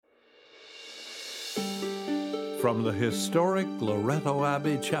from the historic Loretto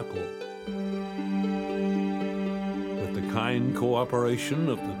Abbey Chapel, with the kind cooperation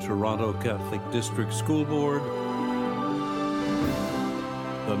of the Toronto Catholic District School Board,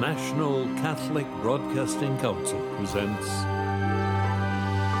 the National Catholic Broadcasting Council presents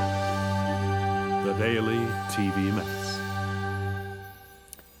the Daily TV Mass.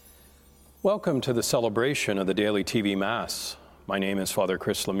 Welcome to the celebration of the Daily TV Mass. My name is Father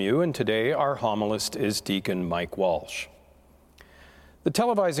Chris Lemieux, and today our homilist is Deacon Mike Walsh. The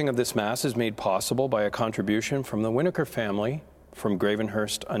televising of this Mass is made possible by a contribution from the Winokur family from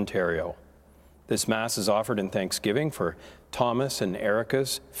Gravenhurst, Ontario. This Mass is offered in thanksgiving for Thomas and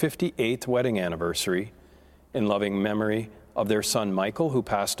Erica's 58th wedding anniversary, in loving memory of their son Michael, who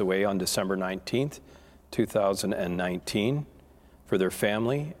passed away on December 19th, 2019, for their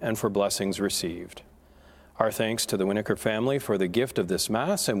family and for blessings received. Our thanks to the Winokur family for the gift of this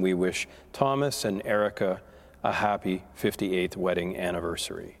Mass, and we wish Thomas and Erica a happy 58th wedding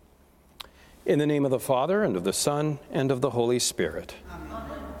anniversary. In the name of the Father, and of the Son, and of the Holy Spirit. Amen.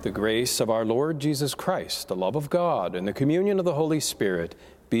 The grace of our Lord Jesus Christ, the love of God, and the communion of the Holy Spirit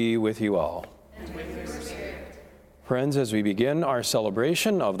be with you all. And with your spirit. Friends, as we begin our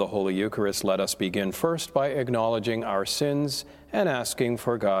celebration of the Holy Eucharist, let us begin first by acknowledging our sins and asking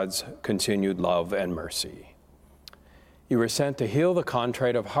for God's continued love and mercy. You were sent to heal the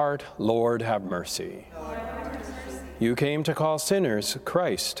contrite of heart. Lord, have mercy. Lord, have mercy. You came to call sinners.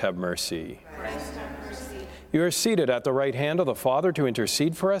 Christ, have mercy. Christ, have mercy. You are seated at the right hand of the Father to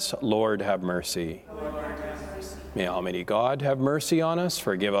intercede for us. Lord, have mercy. Lord, have mercy. May Almighty God have mercy on us,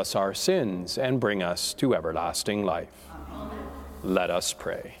 forgive us our sins, and bring us to everlasting life. Amen. Let us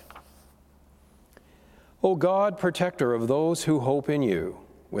pray. O God, protector of those who hope in you,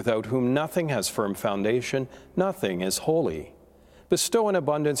 without whom nothing has firm foundation, nothing is holy. Bestow in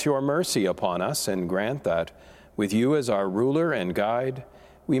abundance your mercy upon us, and grant that, with you as our ruler and guide,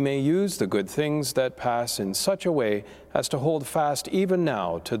 we may use the good things that pass in such a way as to hold fast even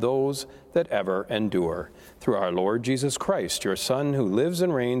now to those that ever endure. Through our Lord Jesus Christ, your Son, who lives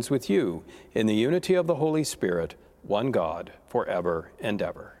and reigns with you in the unity of the Holy Spirit, one God, forever and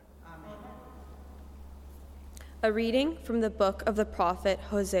ever. A reading from the book of the prophet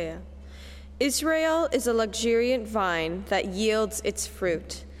Hosea. Israel is a luxuriant vine that yields its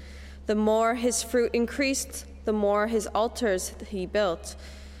fruit. The more his fruit increased, the more his altars he built.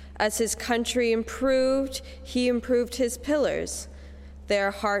 As his country improved, he improved his pillars.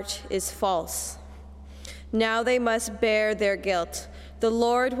 Their heart is false. Now they must bear their guilt. The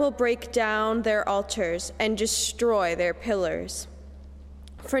Lord will break down their altars and destroy their pillars.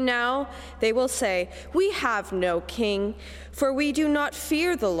 For now they will say, we have no king, for we do not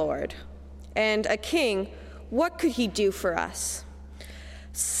fear the Lord. And a king, what could he do for us?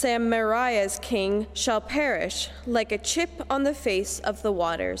 Samaria's king shall perish like a chip on the face of the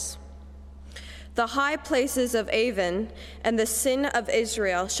waters. The high places of Avon and the sin of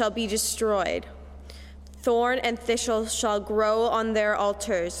Israel shall be destroyed. Thorn and thistle shall grow on their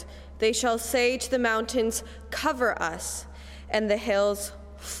altars. They shall say to the mountains, cover us, and the hills,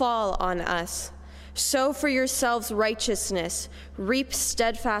 fall on us. Sow for yourselves righteousness, reap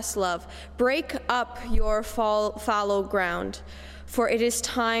steadfast love, break up your fallow ground, for it is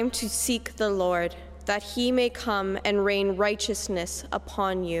time to seek the Lord, that he may come and rain righteousness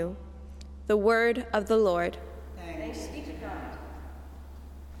upon you. The word of the Lord. Thanks be to God.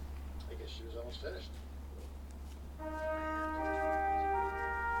 I guess she was almost finished.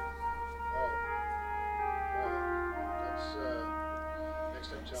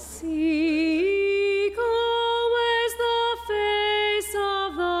 Seek always the face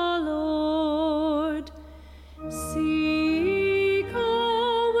of the Lord. Seek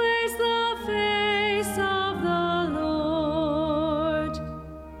always the face of the Lord.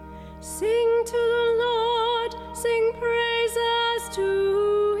 Sing to the Lord, sing praises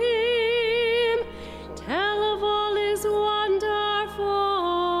to him. Tell of all his wonderful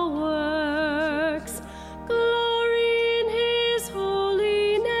works. Glory in his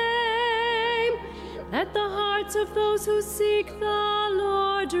holy name. Let the hearts of those who seek the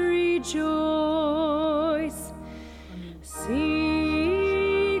Lord rejoice.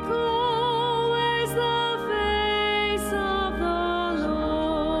 Seek always the face of the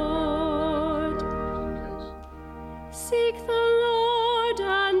Lord. Seek the Lord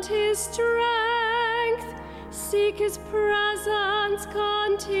and his strength. Seek his presence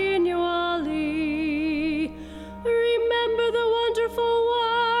continually. Remember the wonderful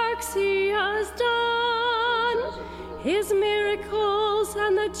works he has done, his miracles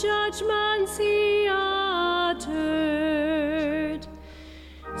and the judgments he uttered.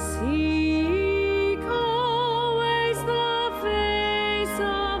 Seek always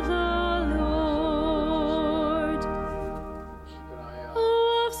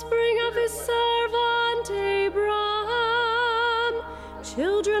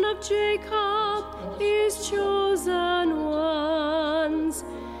children of Jacob, his chosen ones.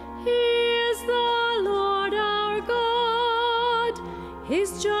 He is the Lord our God.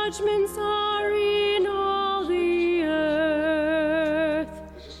 His judgments are in all the earth.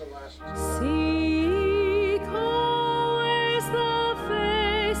 Seek always the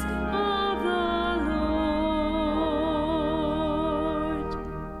face of the Lord.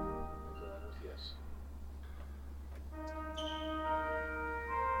 Yes.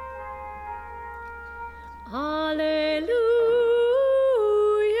 Alleluia.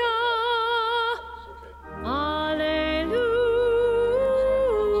 Alleluia.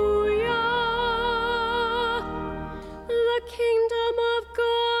 The kingdom of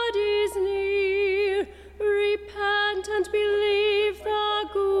God is near. Repent and believe the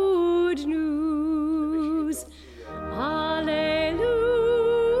good news. Alleluia.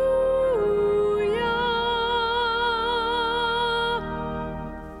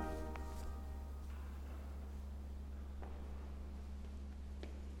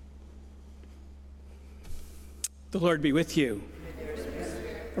 The Lord be with you.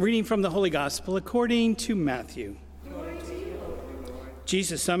 A reading from the Holy Gospel according to Matthew.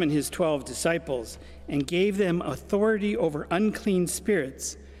 Jesus summoned his 12 disciples and gave them authority over unclean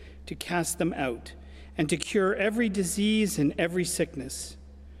spirits to cast them out and to cure every disease and every sickness.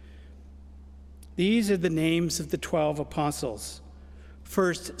 These are the names of the 12 apostles.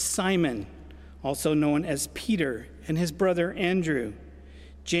 First, Simon, also known as Peter, and his brother Andrew,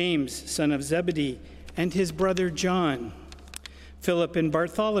 James, son of Zebedee, and his brother John, Philip and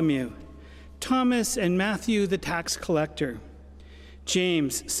Bartholomew, Thomas and Matthew the tax collector,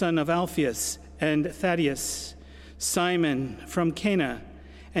 James, son of Alphaeus and Thaddeus, Simon from Cana,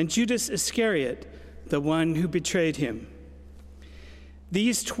 and Judas Iscariot, the one who betrayed him.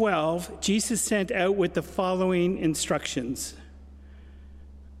 These 12 Jesus sent out with the following instructions.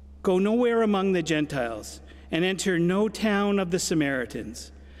 Go nowhere among the Gentiles and enter no town of the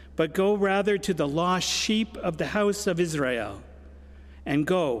Samaritans, but go rather to the lost sheep of the house of Israel. And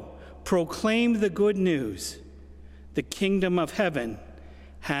go, proclaim the good news. The kingdom of heaven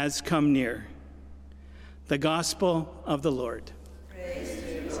has come near. The gospel of the Lord.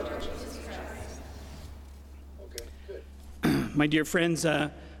 My dear friends,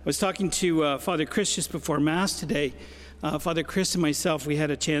 I was talking to Father Chris just before Mass today. Father Chris and myself, we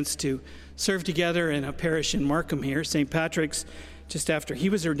had a chance to serve together in a parish in Markham here, St. Patrick's, just after he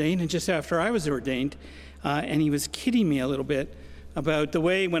was ordained and just after I was ordained. And he was kidding me a little bit about the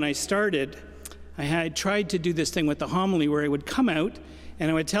way when I started, I had tried to do this thing with the homily where I would come out and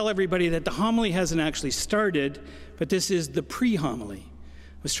I would tell everybody that the homily hasn't actually started, but this is the pre-homily.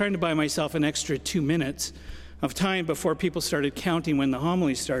 I was trying to buy myself an extra 2 minutes of time before people started counting when the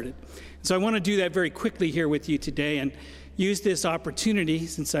homily started. So I want to do that very quickly here with you today and use this opportunity,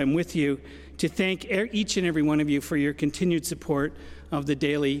 since I'm with you, to thank each and every one of you for your continued support of the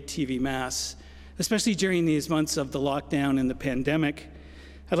daily TV Mass, especially during these months of the lockdown and the pandemic.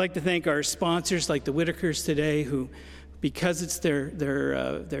 I'd like to thank our sponsors like the Whitakers today, who, because it's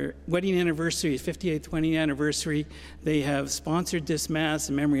their wedding anniversary, 58th wedding anniversary, they have sponsored this Mass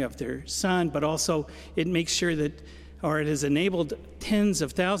in memory of their son, but also it makes sure that, or it has enabled tens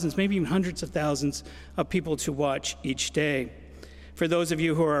of thousands, maybe even hundreds of thousands of people to watch each day. For those of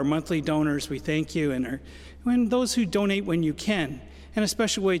you who are our monthly donors, we thank you, and those who donate when you can. In a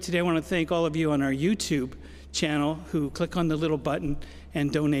special way today, I want to thank all of you on our YouTube channel who click on the little button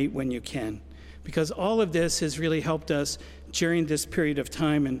and donate when you can, because all of this has really helped us during this period of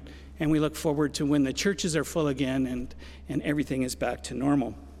time, and we look forward to when the churches are full again and everything is back to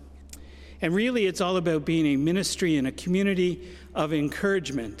normal. And really, it's all about being a ministry and a community of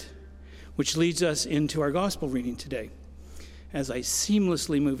encouragement, which leads us into our gospel reading today. As I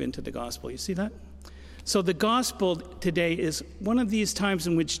seamlessly move into the gospel, you see that? So the gospel today is one of these times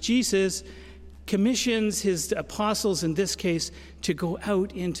in which Jesus commissions his apostles, in this case, to go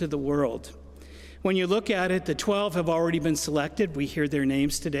out into the world. When you look at it, the 12 have already been selected. We hear their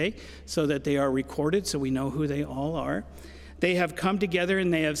names today so that they are recorded, so we know who they all are. They have come together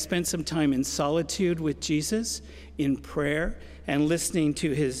and they have spent some time in solitude with Jesus, in prayer, and listening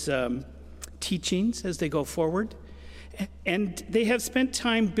to his teachings as they go forward. And they have spent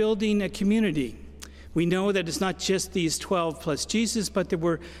time building a community. We know that it's not just these 12 plus Jesus, but there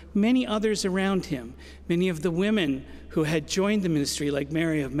were many others around him, many of the women who had joined the ministry, like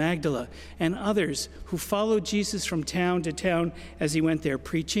Mary of Magdala, and others who followed Jesus from town to town as he went there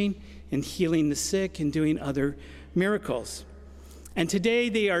preaching and healing the sick and doing other miracles. And today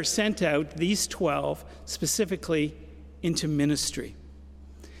they are sent out, these 12 specifically, into ministry.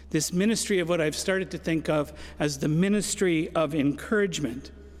 This ministry of what I've started to think of as the ministry of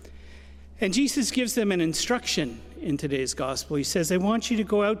encouragement. And Jesus gives them an instruction in today's gospel. He says, I want you to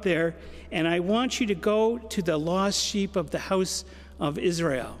go out there and I want you to go to the lost sheep of the house of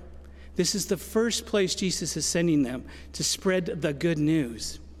Israel. This is the first place Jesus is sending them to spread the good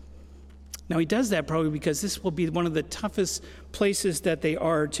news. Now, he does that probably because this will be one of the toughest places that they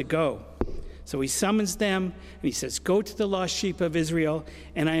are to go. So he summons them, and he says, go to the lost sheep of Israel,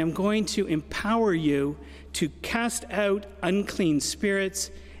 and I am going to empower you to cast out unclean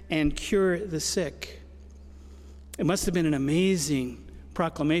spirits and cure the sick. It must have been an amazing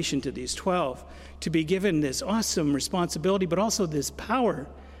proclamation to these 12 to be given this awesome responsibility, but also this power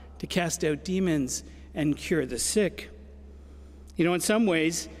to cast out demons and cure the sick. You know, in some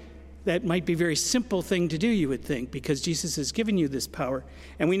ways, that might be a very simple thing to do, you would think, because Jesus has given you this power.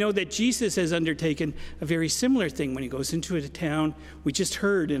 And we know that Jesus has undertaken a very similar thing when he goes into a town. We just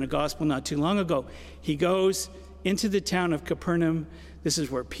heard in a gospel not too long ago. He goes into the town of Capernaum. This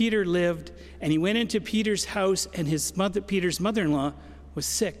is where Peter lived. And he went into Peter's house, and Peter's mother-in-law was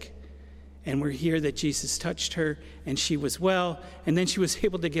sick. And we're here that Jesus touched her, and she was well. And then she was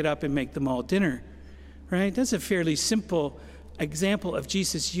able to get up and make them all dinner. Right? That's a fairly simple example of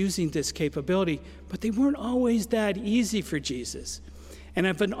Jesus using this capability, but they weren't always that easy for Jesus. And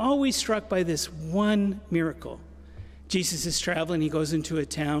I've been always struck by this one miracle. Jesus is traveling, he goes into a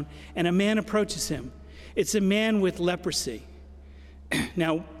town, and a man approaches him. It's a man with leprosy.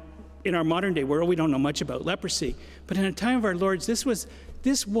 Now, in our modern day world, we don't know much about leprosy, but in the time of our Lord's, this was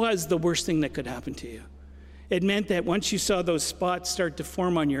the worst thing that could happen to you. It meant that once you saw those spots start to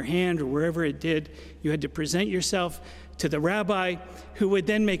form on your hand or wherever it did, you had to present yourself to the rabbi, who would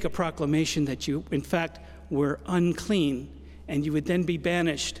then make a proclamation that you, in fact, were unclean, and you would then be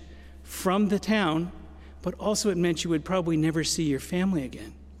banished from the town, but also it meant you would probably never see your family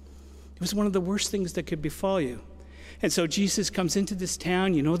again. It was one of the worst things that could befall you. And so Jesus comes into this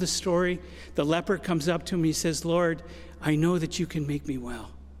town, you know the story. The leper comes up to him, he says, Lord, I know that you can make me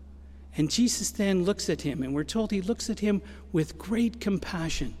well. And Jesus then looks at him, and we're told he looks at him with great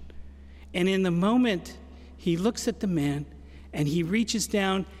compassion. And in the moment, he looks at the man, and he reaches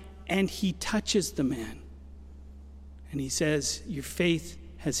down, and he touches the man. And he says, your faith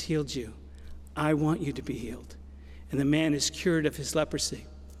has healed you. I want you to be healed. And the man is cured of his leprosy.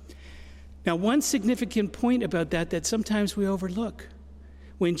 Now, one significant point about that sometimes we overlook.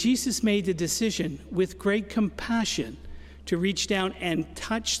 When Jesus made the decision with great compassion to reach down and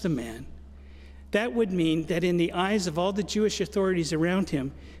touch the man, that would mean that in the eyes of all the Jewish authorities around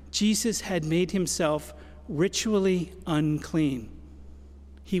him, Jesus had made himself ritually unclean.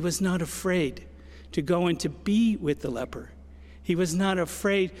 He was not afraid to go and to be with the leper. He was not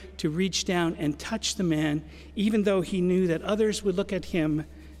afraid to reach down and touch the man, even though he knew that others would look at him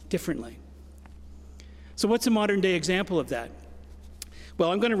differently. So what's a modern day example of that?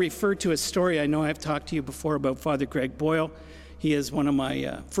 Well, I'm going to refer to a story. I know I've talked to you before about Father Greg Boyle. He is one of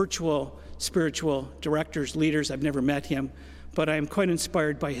my virtual spiritual directors, leaders. I've never met him, but I am quite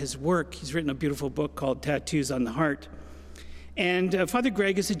inspired by his work. He's written a beautiful book called Tattoos on the Heart. And Father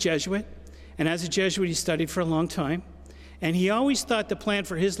Greg is a Jesuit, and as a Jesuit, he studied for a long time. And he always thought the plan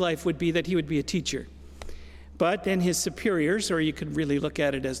for his life would be that he would be a teacher. But then his superiors, or you could really look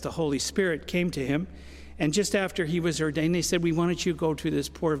at it as the Holy Spirit, came to him. And just after he was ordained, they said, we wanted you to go to this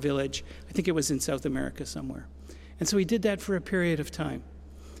poor village. I think it was in South America somewhere. And so he did that for a period of time.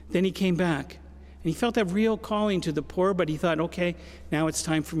 Then he came back, and he felt a real calling to the poor, but he thought, okay, now it's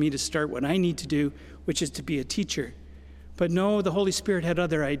time for me to start what I need to do, which is to be a teacher. But no, the Holy Spirit had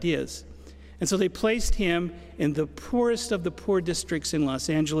other ideas. And so they placed him in the poorest of the poor districts in Los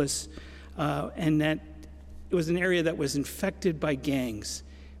Angeles, and that it was an area that was infected by gangs,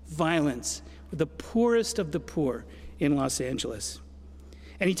 violence, the poorest of the poor in Los Angeles.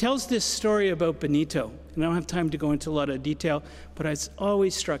 And he tells this story about Benito. And I don't have time to go into a lot of detail, but it's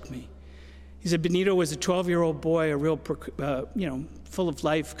always struck me. He said Benito was a 12-year-old boy, a real, full of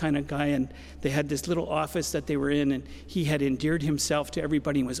life kind of guy, and they had this little office that they were in, and he had endeared himself to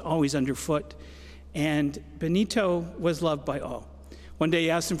everybody and was always underfoot. And Benito was loved by all. One day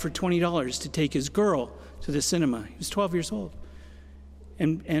he asked him for $20 to take his girl to the cinema. He was 12 years old.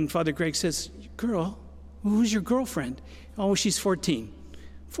 And Father Greg says, girl? Who's your girlfriend? Oh, she's 14.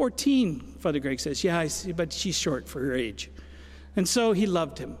 14, Father Greg says. Yeah, I see, but she's short for her age. And so he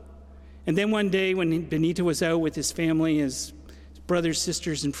loved him. And then one day when Benito was out with his family, his brothers,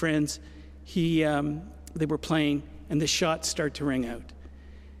 sisters, and friends, they were playing, and the shots start to ring out.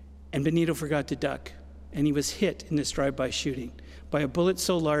 And Benito forgot to duck, and he was hit in this drive-by shooting by a bullet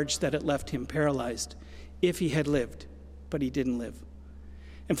so large that it left him paralyzed, if he had lived, but he didn't live.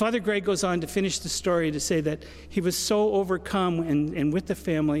 And Father Greg goes on to finish the story to say that he was so overcome and with the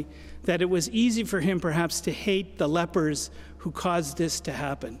family that it was easy for him perhaps to hate the lepers who caused this to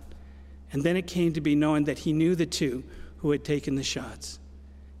happen. And then it came to be known that he knew the two who had taken the shots.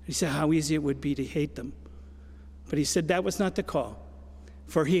 He said how easy it would be to hate them. But he said that was not the call,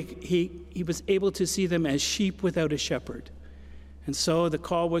 for he was able to see them as sheep without a shepherd. And so the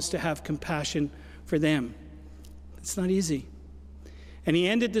call was to have compassion for them. It's not easy. And he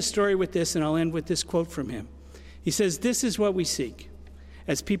ended the story with this, and I'll end with this quote from him. He says, "This is what we seek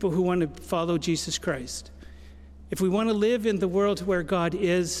as people who want to follow Jesus Christ. If we want to live in the world where God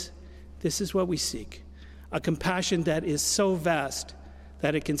is, this is what we seek. A compassion that is so vast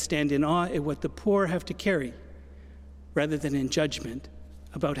that it can stand in awe at what the poor have to carry, rather than in judgment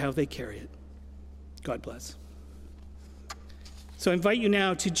about how they carry it." God bless. So I invite you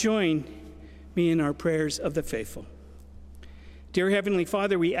now to join me in our prayers of the faithful. Dear Heavenly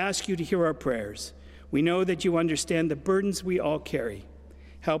Father, we ask you to hear our prayers. We know that you understand the burdens we all carry.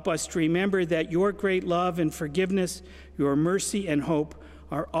 Help us to remember that your great love and forgiveness, your mercy and hope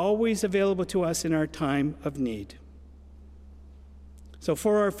are always available to us in our time of need. So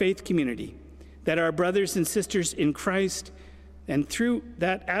for our faith community, that our brothers and sisters in Christ, and through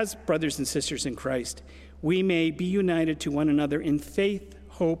that as brothers and sisters in Christ, we may be united to one another in faith,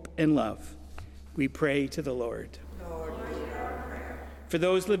 hope, and love. We pray to the Lord. For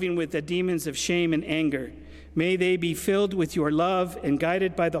those living with the demons of shame and anger, may they be filled with your love and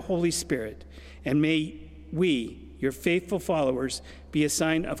guided by the Holy Spirit, and may we, your faithful followers, be a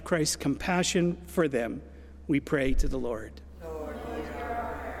sign of Christ's compassion for them. We pray to the Lord.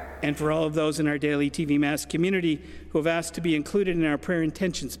 And for all of those in our daily TV Mass community who have asked to be included in our prayer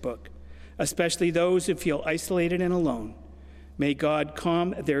intentions book, especially those who feel isolated and alone, may God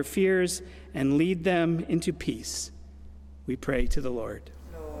calm their fears and lead them into peace. We pray to the Lord.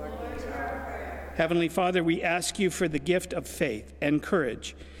 Heavenly Father, we ask you for the gift of faith and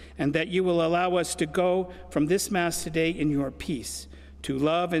courage, and that you will allow us to go from this Mass today in your peace, to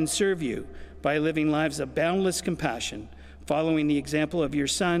love and serve you by living lives of boundless compassion, following the example of your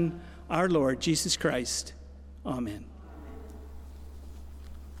Son, our Lord Jesus Christ. Amen.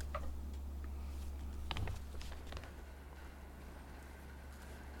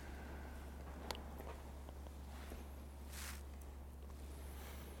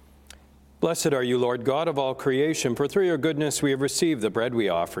 Blessed are you, Lord God of all creation, for through your goodness we have received the bread we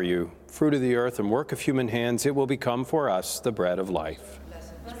offer you. Fruit of the earth and work of human hands, it will become for us the bread of life.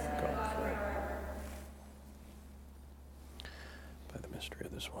 By the mystery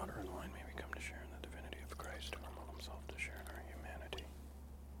of this water and wine, may we come to share in the divinity of Christ, who humbled himself to share in our humanity.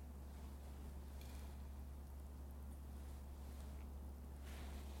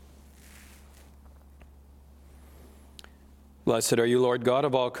 Blessed are you, Lord God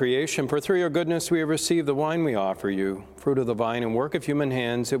of all creation, for through your goodness we have received the wine we offer you. Fruit of the vine and work of human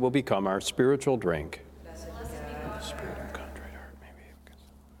hands, it will become our spiritual drink. Blessed be the spirit of contrite heart, may we have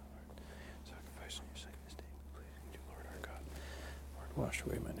sacrifice in your sight this day, pleasing to you, Lord our God. Lord, wash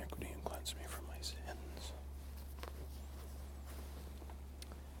away my iniquity and cleanse me from my sins.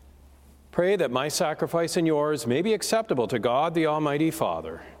 Pray that my sacrifice and yours may be acceptable to God, the Almighty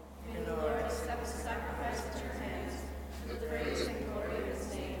Father.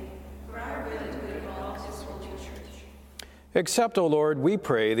 Accept, O Lord, we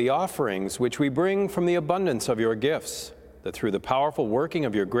pray, the offerings which we bring from the abundance of your gifts, that through the powerful working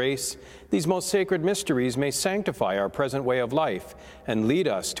of your grace, these most sacred mysteries may sanctify our present way of life and lead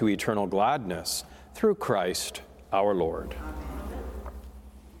us to eternal gladness, through Christ our Lord. Amen.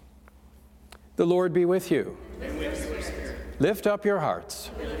 The Lord be with you. And with your spirit. Lift up your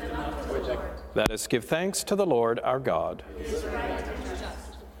hearts. Let us give thanks to the Lord our God.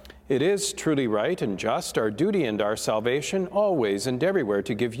 It is truly right and just, our duty and our salvation, always and everywhere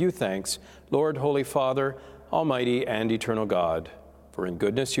to give you thanks, Lord, Holy Father, Almighty and eternal God. For in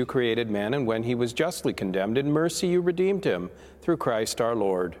goodness you created man, and when he was justly condemned, in mercy you redeemed him, through Christ our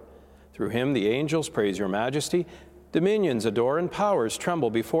Lord. Through him the angels praise your majesty, dominions adore and powers tremble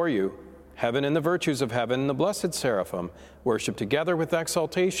before you. Heaven and the virtues of heaven, the blessed seraphim, worship together with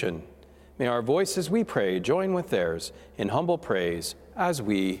exaltation. May our voices, we pray, join with theirs in humble praise as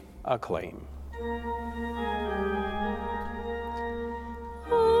we acclaim.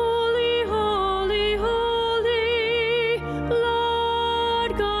 Holy, holy, holy,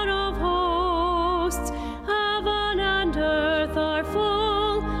 Lord God of hosts, heaven and earth are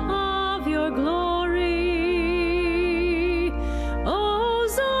full of your glory.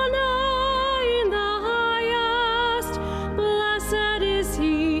 Hosanna in the highest, blessed is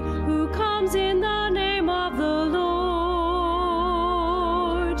he who comes in the name of the Lord.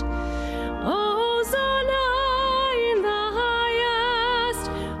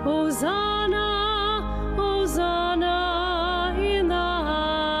 Hosanna, Hosanna in the highest.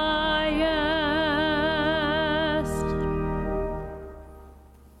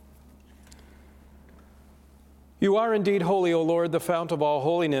 You are indeed holy, O Lord, the fount of all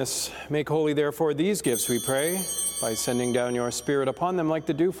holiness. Make holy, therefore, these gifts, we pray, by sending down your Spirit upon them like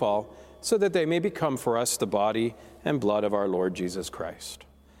the dewfall, so that they may become for us the body and blood of our Lord Jesus Christ.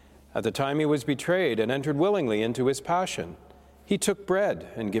 At the time he was betrayed and entered willingly into his passion, he took bread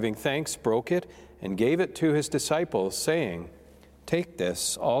and, giving thanks, broke it and gave it to his disciples, saying, "Take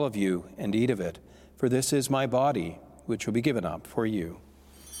this, all of you, and eat of it, for this is my body, which will be given up for you."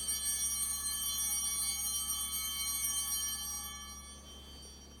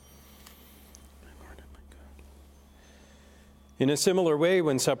 In a similar way,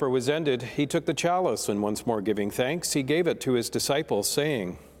 when supper was ended, he took the chalice, and once more giving thanks, he gave it to his disciples,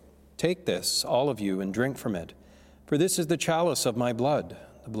 saying, "Take this, all of you, and drink from it, for this is the chalice of my blood,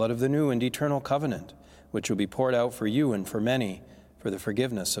 the blood of the new and eternal covenant, which will be poured out for you and for many, for the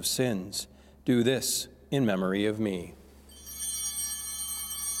forgiveness of sins. Do this in memory of me."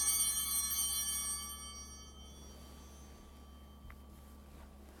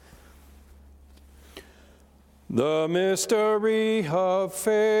 The mystery of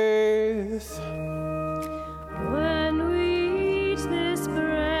faith. When we eat this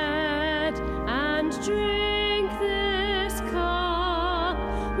bread and drink this cup,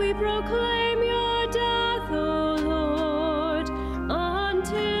 we proclaim your death, O Lord,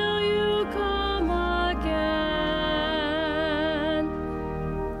 until you come again.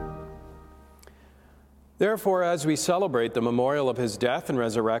 Therefore, as we celebrate the memorial of his death and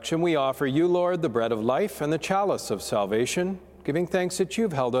resurrection, we offer you, Lord, the bread of life and the chalice of salvation, giving thanks that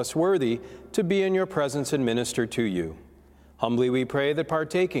you've held us worthy to be in your presence and minister to you. Humbly we pray that,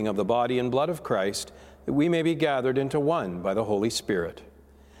 partaking of the body and blood of Christ, that we may be gathered into one by the Holy Spirit.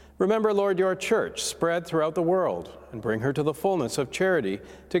 Remember, Lord, your church spread throughout the world, and bring her to the fullness of charity,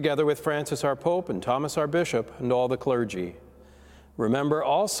 together with Francis our Pope and Thomas our Bishop and all the clergy. Remember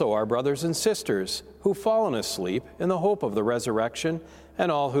also our brothers and sisters who've fallen asleep in the hope of the resurrection,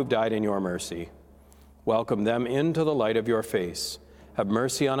 and all who've died in your mercy. Welcome them into the light of your face. Have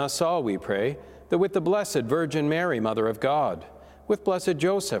mercy on us all, we pray, that with the Blessed Virgin Mary, Mother of God, with blessed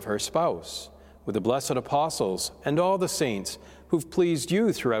Joseph, her spouse, with the blessed apostles and all the saints who've pleased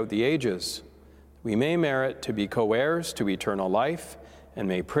you throughout the ages, we may merit to be co-heirs to eternal life, and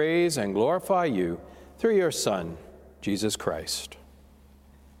may praise and glorify you through your Son, Jesus Christ.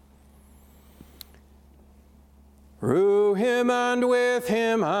 Through him and with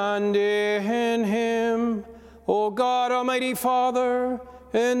him and in him, O God, Almighty Father,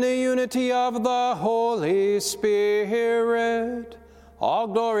 in the unity of the Holy Spirit, all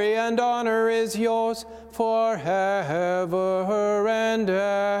glory and honor is yours forever and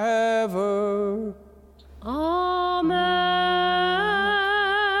ever. Amen.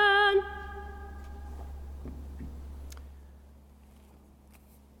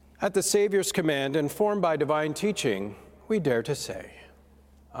 At the Savior's command, informed by divine teaching, we dare to say,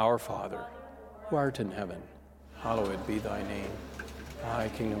 Our Father, who art in heaven, hallowed be thy name. Thy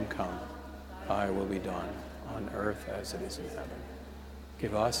kingdom come, thy will be done, on earth as it is in heaven.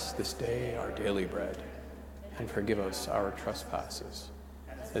 Give us this day our daily bread, and forgive us our trespasses,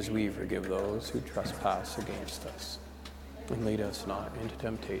 as we forgive those who trespass against us. And lead us not into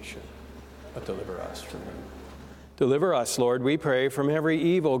temptation, but deliver us from evil. Deliver us, Lord, we pray, from every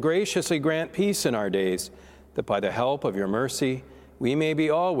evil. Graciously grant peace in our days, that by the help of your mercy we may be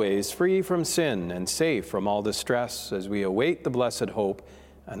always free from sin and safe from all distress, as we await the blessed hope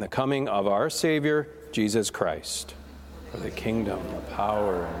and the coming of our Savior, Jesus Christ. For the kingdom, the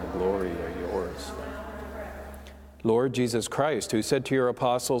power, and the glory are yours. Lord Jesus Christ, who said to your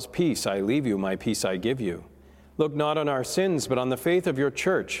apostles, "Peace I leave you, my peace I give you," look not on our sins, but on the faith of your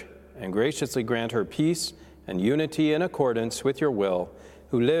church, and graciously grant her peace and unity in accordance with your will,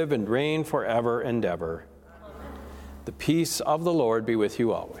 who live and reign forever and ever. Amen. The peace of the Lord be with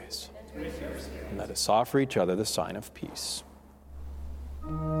you always. And let us offer each other the sign of peace.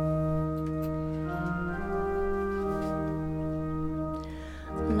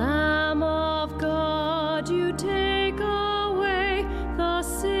 Lamb of God, you take away the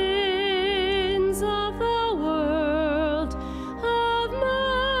sins of the world. Have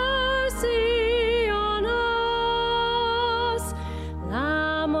mercy on us.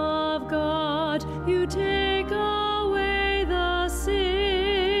 Lamb of God, you take away the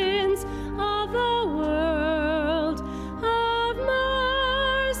sins of the world. Have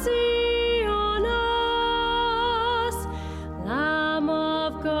mercy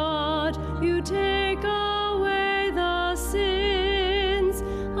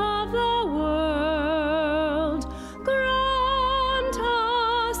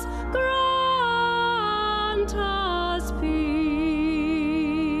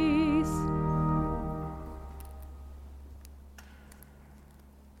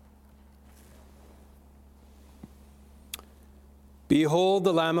Behold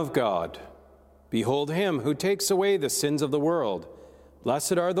the Lamb of God. Behold him who takes away the sins of the world.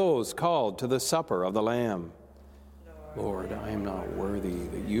 Blessed are those called to the supper of the Lamb. Lord, I am not worthy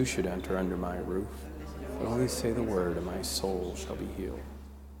that you should enter under my roof, but only say the word, and my soul shall be healed.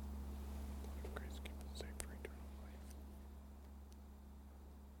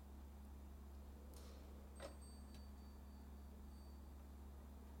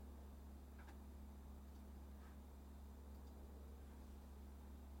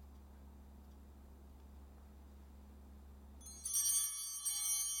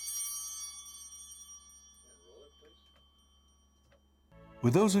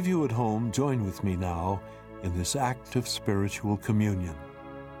 Would those of you at home join with me now in this act of spiritual communion?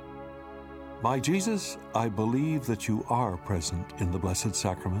 My Jesus, I believe that you are present in the Blessed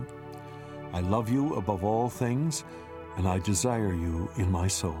Sacrament. I love you above all things, and I desire you in my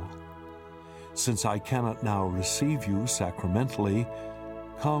soul. Since I cannot now receive you sacramentally,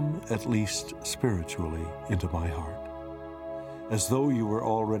 come at least spiritually into my heart. As though you were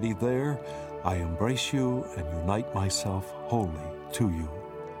already there, I embrace you and unite myself wholly to you.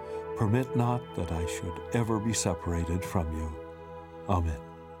 Permit not that I should ever be separated from you. Amen.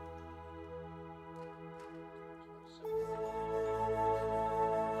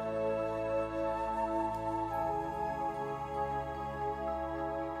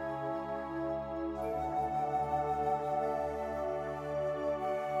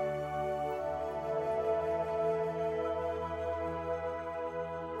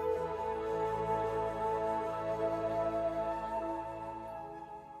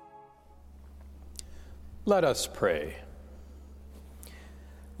 Let us pray.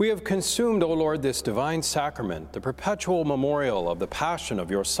 We have consumed, O Lord, this divine sacrament, the perpetual memorial of the passion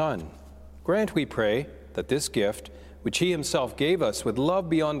of your Son. Grant, we pray, that this gift, which he himself gave us with love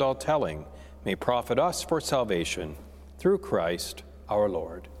beyond all telling, may profit us for salvation, through Christ our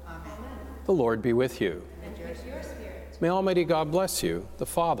Lord. Amen. The Lord be with you. And with your spirit. May Almighty God bless you, the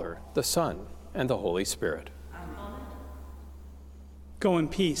Father, the Son, and the Holy Spirit. Amen. Go in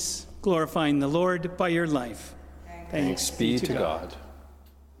peace, glorifying the Lord by your life. Thanks be to God.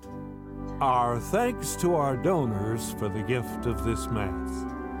 Our thanks to our donors for the gift of this Mass.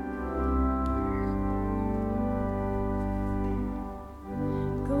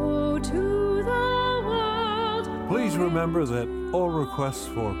 Go to the world. Please remember that all requests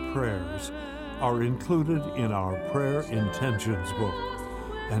for prayers are included in our prayer intentions book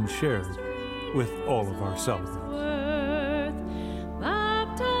and shared with all of our celebrants.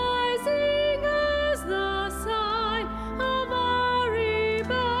 Baptizing as the sign of our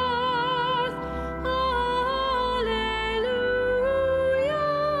rebirth. Alleluia.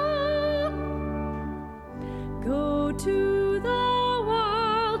 Go to the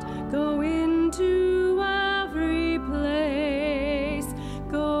world, go into every place.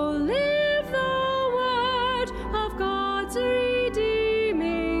 Go live the word of God's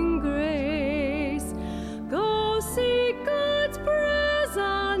redeeming grace. Go seek God's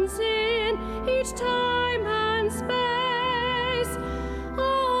presence in each time.